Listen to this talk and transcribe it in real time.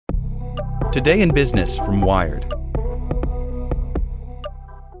Today in Business from Wired.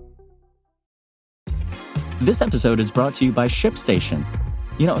 This episode is brought to you by ShipStation.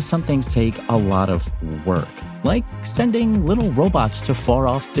 You know, some things take a lot of work, like sending little robots to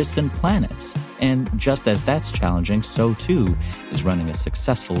far-off distant planets. And just as that's challenging, so too is running a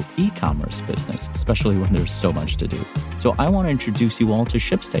successful e-commerce business, especially when there's so much to do. So I want to introduce you all to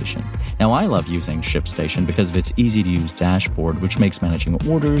ShipStation. Now, I love using ShipStation because of its easy-to-use dashboard, which makes managing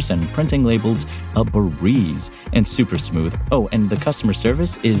orders and printing labels a breeze and super smooth. Oh, and the customer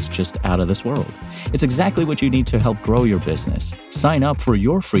service is just out of this world. It's exactly what you need to help grow your business. Sign up for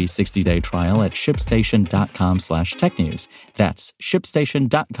your free 60-day trial at shipstation.com/technews. That's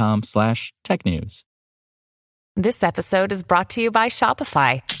shipstation.com/technews. This episode is brought to you by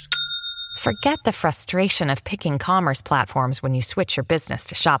Shopify. Forget the frustration of picking commerce platforms when you switch your business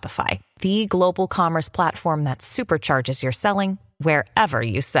to Shopify, the global commerce platform that supercharges your selling wherever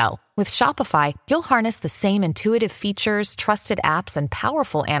you sell. With Shopify, you'll harness the same intuitive features, trusted apps, and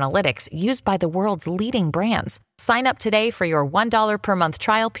powerful analytics used by the world's leading brands. Sign up today for your $1 per month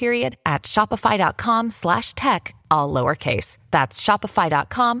trial period at shopify.com/tech, all lowercase. That's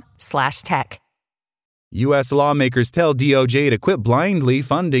shopify.com/tech. U.S. lawmakers tell DOJ to quit blindly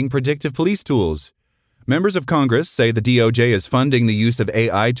funding predictive police tools. Members of Congress say the DOJ is funding the use of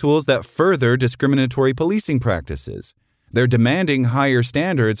AI tools that further discriminatory policing practices. They're demanding higher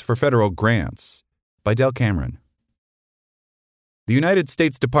standards for federal grants. By Del Cameron. The United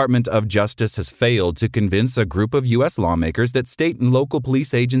States Department of Justice has failed to convince a group of U.S. lawmakers that state and local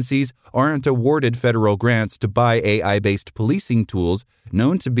police agencies aren't awarded federal grants to buy AI-based policing tools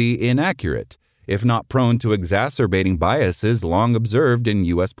known to be inaccurate, if not prone to exacerbating biases long observed in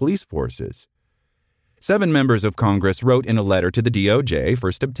U.S. police forces. 7 members of Congress wrote in a letter to the DOJ,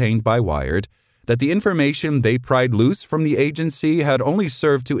 first obtained by Wired, that the information they pried loose from the agency had only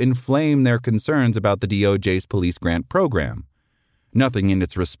served to inflame their concerns about the DOJ's police grant program. Nothing in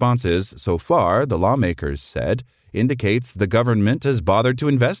its responses so far, the lawmakers said, indicates the government has bothered to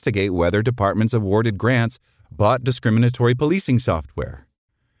investigate whether departments awarded grants bought discriminatory policing software.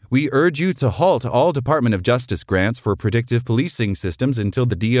 We urge you to halt all Department of Justice grants for predictive policing systems until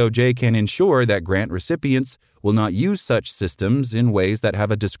the DOJ can ensure that grant recipients will not use such systems in ways that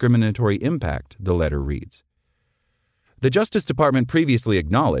have a discriminatory impact, the letter reads. The Justice Department previously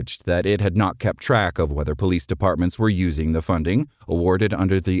acknowledged that it had not kept track of whether police departments were using the funding awarded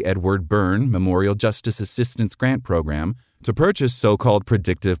under the Edward Byrne Memorial Justice Assistance Grant Program to purchase so-called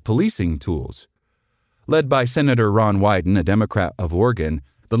predictive policing tools. Led by Senator Ron Wyden, a Democrat of Oregon,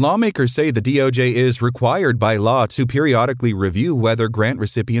 the lawmakers say the DOJ is required by law to periodically review whether grant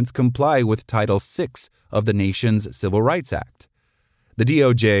recipients comply with Title VI of the nation's Civil Rights Act. The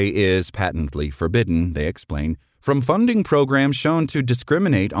DOJ is patently forbidden, they explain, from funding programs shown to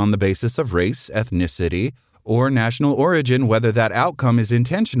discriminate on the basis of race, ethnicity, or national origin, whether that outcome is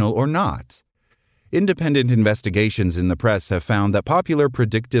intentional or not. Independent investigations in the press have found that popular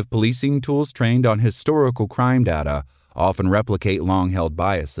predictive policing tools trained on historical crime data often replicate long-held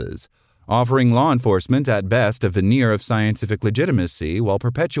biases, offering law enforcement at best a veneer of scientific legitimacy while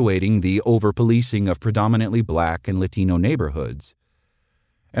perpetuating the over-policing of predominantly Black and Latino neighborhoods.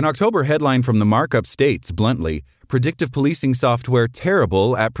 An October headline from the markup states, bluntly, predictive policing software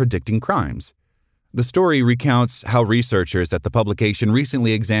terrible at predicting crimes. The story recounts how researchers at the publication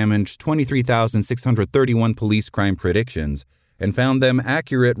recently examined 23,631 police crime predictions and found them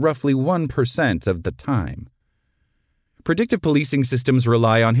accurate roughly 1% of the time. Predictive policing systems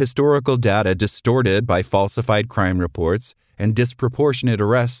rely on historical data distorted by falsified crime reports and disproportionate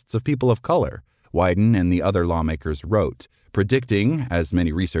arrests of people of color, Wyden and the other lawmakers wrote, predicting, as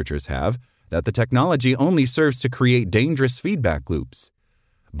many researchers have, that the technology only serves to create dangerous feedback loops.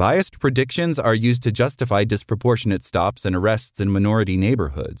 Biased predictions are used to justify disproportionate stops and arrests in minority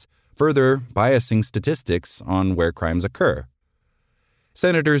neighborhoods, further biasing statistics on where crimes occur.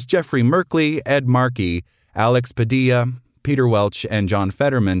 Senators Jeffrey Merkley, Ed Markey, Alex Padilla, Peter Welch, and John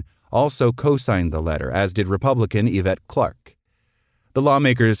Fetterman also co-signed the letter, as did Republican Yvette Clarke. The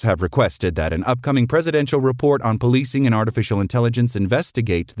lawmakers have requested that an upcoming presidential report on policing and artificial intelligence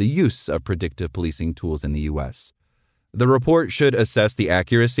investigate the use of predictive policing tools in the U.S. The report should assess the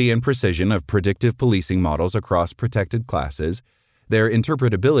accuracy and precision of predictive policing models across protected classes, their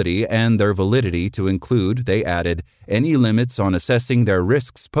interpretability, and their validity to include, they added, any limits on assessing their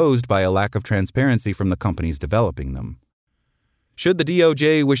risks posed by a lack of transparency from the companies developing them. Should the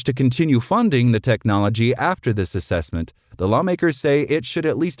DOJ wish to continue funding the technology after this assessment, the lawmakers say it should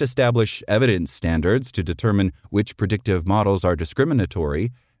at least establish evidence standards to determine which predictive models are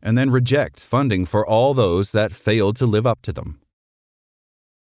discriminatory, and then reject funding for all those that fail to live up to them.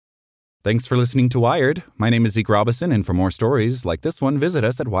 Thanks for listening to Wired. My name is Zeke Robison, and for more stories like this one, visit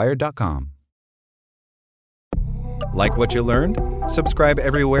us at wired.com. Like what you learned? Subscribe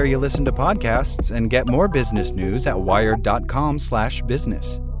everywhere you listen to podcasts and get more business news at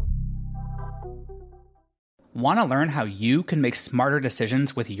wired.com/business. Want to learn how you can make smarter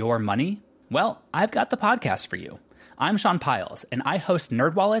decisions with your money? Well, I've got the podcast for you. I'm Sean Piles, and I host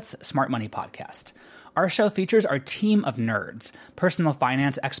NerdWallet's Smart Money Podcast. Our show features our team of nerds, personal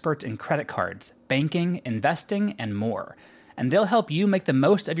finance experts in credit cards, banking, investing, and more. And they'll help you make the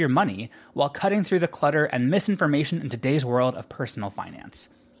most of your money while cutting through the clutter and misinformation in today's world of personal finance.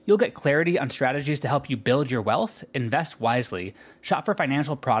 You'll get clarity on strategies to help you build your wealth, invest wisely, shop for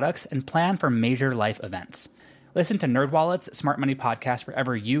financial products, and plan for major life events. Listen to NerdWallet's Smart Money Podcast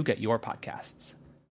wherever you get your podcasts.